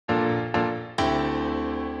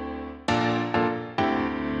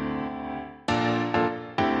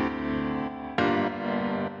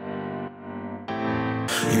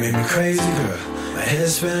make me crazy, girl. My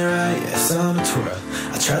head's spinning right, yes, I'm a twirl.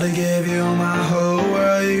 I try to give you my whole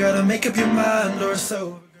world. You gotta make up your mind or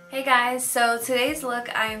so. Hey guys, so today's look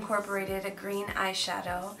I incorporated a green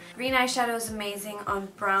eyeshadow. Green eyeshadow is amazing on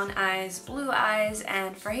brown eyes, blue eyes,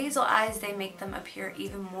 and for hazel eyes they make them appear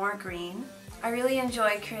even more green. I really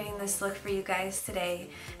enjoy creating this look for you guys today,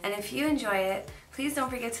 and if you enjoy it, please don't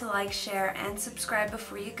forget to like, share, and subscribe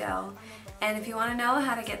before you go. And if you want to know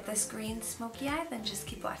how to get this green smoky eye, then just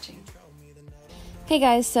keep watching. Hey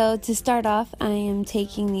guys, so to start off, I am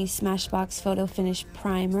taking the Smashbox Photo Finish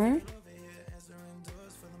Primer.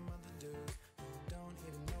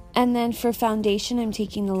 And then for foundation, I'm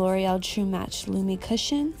taking the L'Oreal True Match Lumi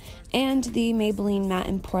Cushion and the Maybelline Matte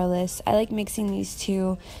and Poreless. I like mixing these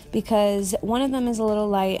two because one of them is a little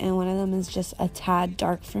light and one of them is just a tad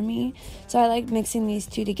dark for me. So I like mixing these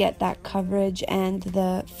two to get that coverage and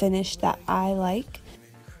the finish that I like.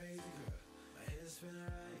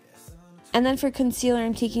 And then for concealer,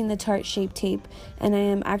 I'm taking the Tarte Shape Tape, and I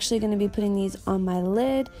am actually going to be putting these on my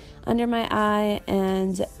lid, under my eye,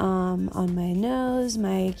 and on my nose,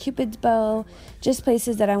 my cupid's bow, just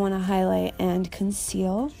places that I want to highlight and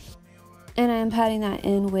conceal. And I am patting that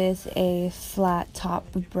in with a flat top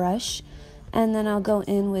brush, and then I'll go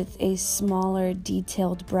in with a smaller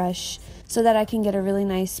detailed brush so that I can get a really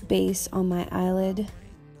nice base on my eyelid.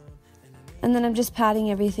 And then I'm just patting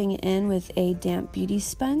everything in with a damp beauty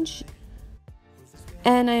sponge.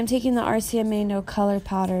 And I am taking the RCMA No Color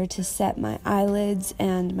Powder to set my eyelids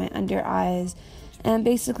and my under eyes and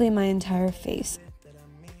basically my entire face.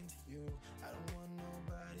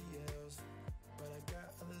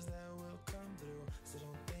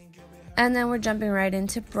 And then we're jumping right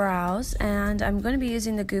into brows, and I'm going to be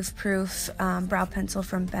using the Goof Proof brow pencil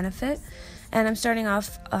from Benefit. And I'm starting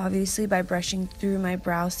off obviously by brushing through my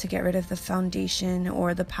brows to get rid of the foundation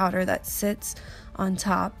or the powder that sits on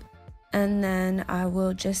top. And then I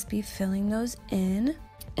will just be filling those in.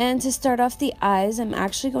 And to start off the eyes, I'm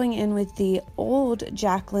actually going in with the old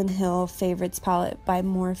Jaclyn Hill Favorites palette by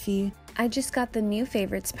Morphe. I just got the new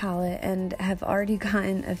Favorites palette and have already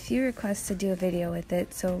gotten a few requests to do a video with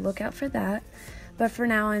it, so look out for that. But for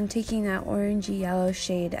now, I'm taking that orangey yellow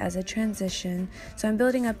shade as a transition, so I'm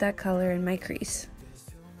building up that color in my crease.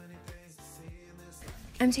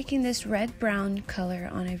 I'm taking this red-brown color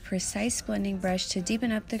on a precise blending brush to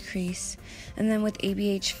deepen up the crease, and then with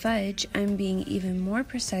ABH Fudge, I'm being even more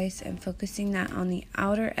precise and focusing that on the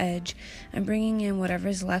outer edge and bringing in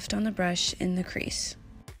whatever's left on the brush in the crease.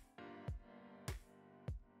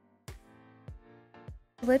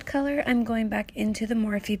 Lid color, I'm going back into the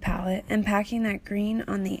Morphe palette and packing that green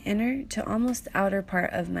on the inner to almost outer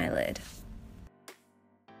part of my lid.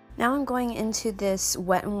 Now I'm going into this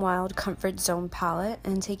Wet n Wild Comfort Zone palette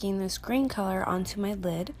and taking this green color onto my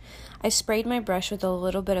lid. I sprayed my brush with a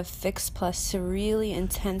little bit of Fix Plus to really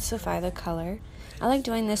intensify the color. I like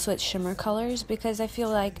doing this with shimmer colors because I feel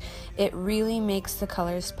like it really makes the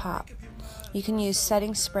colors pop. You can use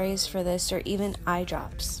setting sprays for this or even eye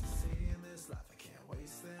drops.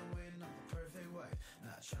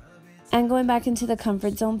 And going back into the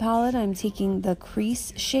Comfort Zone palette, I'm taking the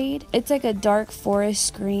Crease shade. It's like a dark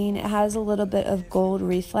forest green. It has a little bit of gold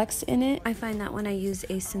reflex in it. I find that when I use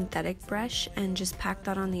a synthetic brush and just pack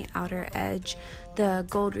that on the outer edge, the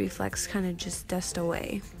gold reflex kind of just dusts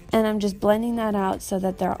away. And I'm just blending that out so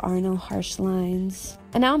that there are no harsh lines.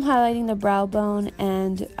 And now I'm highlighting the brow bone,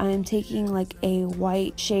 and I'm taking like a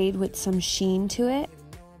white shade with some sheen to it.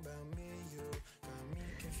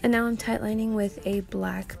 And now I'm tightlining with a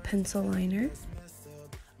black pencil liner.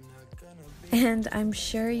 And I'm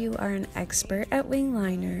sure you are an expert at wing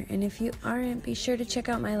liner, and if you aren't, be sure to check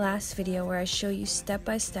out my last video where I show you step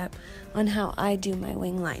by step on how I do my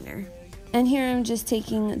wing liner. And here I'm just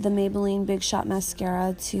taking the Maybelline Big Shot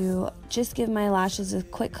Mascara to just give my lashes a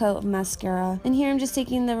quick coat of mascara. And here I'm just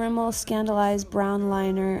taking the Rimmel Scandaleyes brown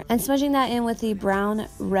liner and smudging that in with the brown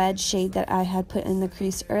red shade that I had put in the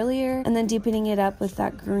crease earlier, and then deepening it up with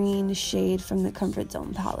that green shade from the Comfort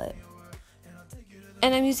Zone palette.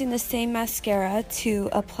 And I'm using the same mascara to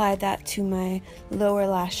apply that to my lower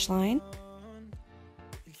lash line.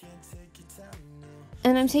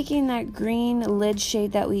 And I'm taking that green lid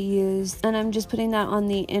shade that we used, and I'm just putting that on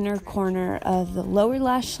the inner corner of the lower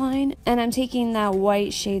lash line. And I'm taking that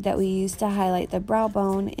white shade that we used to highlight the brow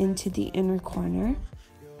bone into the inner corner.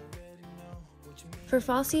 For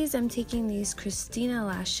falsies, I'm taking these Christina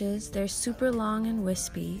Lashes. They're super long and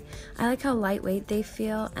wispy. I like how lightweight they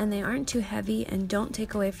feel, and they aren't too heavy and don't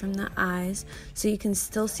take away from the eyes, so you can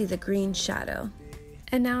still see the green shadow.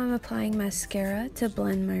 And now I'm applying mascara to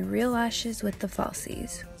blend my real lashes with the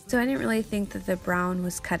falsies. So I didn't really think that the brown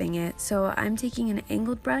was cutting it, so I'm taking an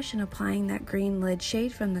angled brush and applying that green lid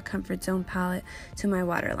shade from the Comfort Zone palette to my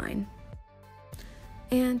waterline.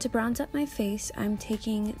 And to bronze up my face, I'm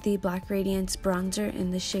taking the Black Radiance bronzer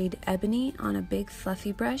in the shade Ebony on a big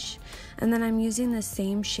fluffy brush, and then I'm using the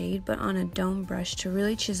same shade but on a dome brush to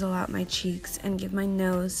really chisel out my cheeks and give my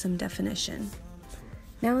nose some definition.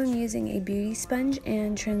 Now I'm using a beauty sponge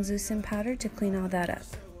and translucent powder to clean all that up.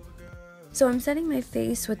 So I'm setting my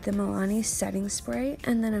face with the Milani setting spray,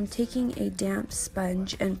 and then I'm taking a damp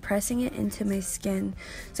sponge and pressing it into my skin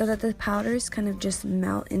so that the powders kind of just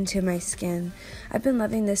melt into my skin. I've been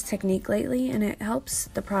loving this technique lately, and it helps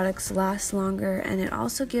the products last longer, and it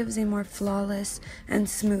also gives a more flawless and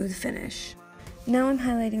smooth finish. Now I'm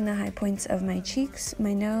highlighting the high points of my cheeks,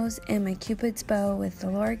 my nose, and my Cupid's bow with the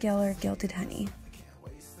Laura Geller Gilded Honey.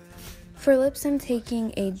 For lips, I'm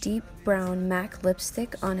taking a deep brown MAC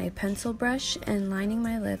lipstick on a pencil brush and lining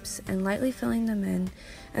my lips and lightly filling them in,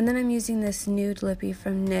 and then I'm using this nude lippy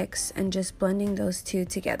from NYX and just blending those two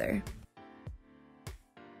together.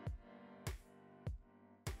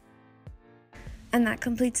 And that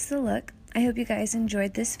completes the look. I hope you guys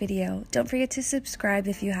enjoyed this video. Don't forget to subscribe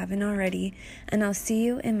if you haven't already, and I'll see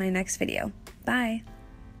you in my next video. Bye!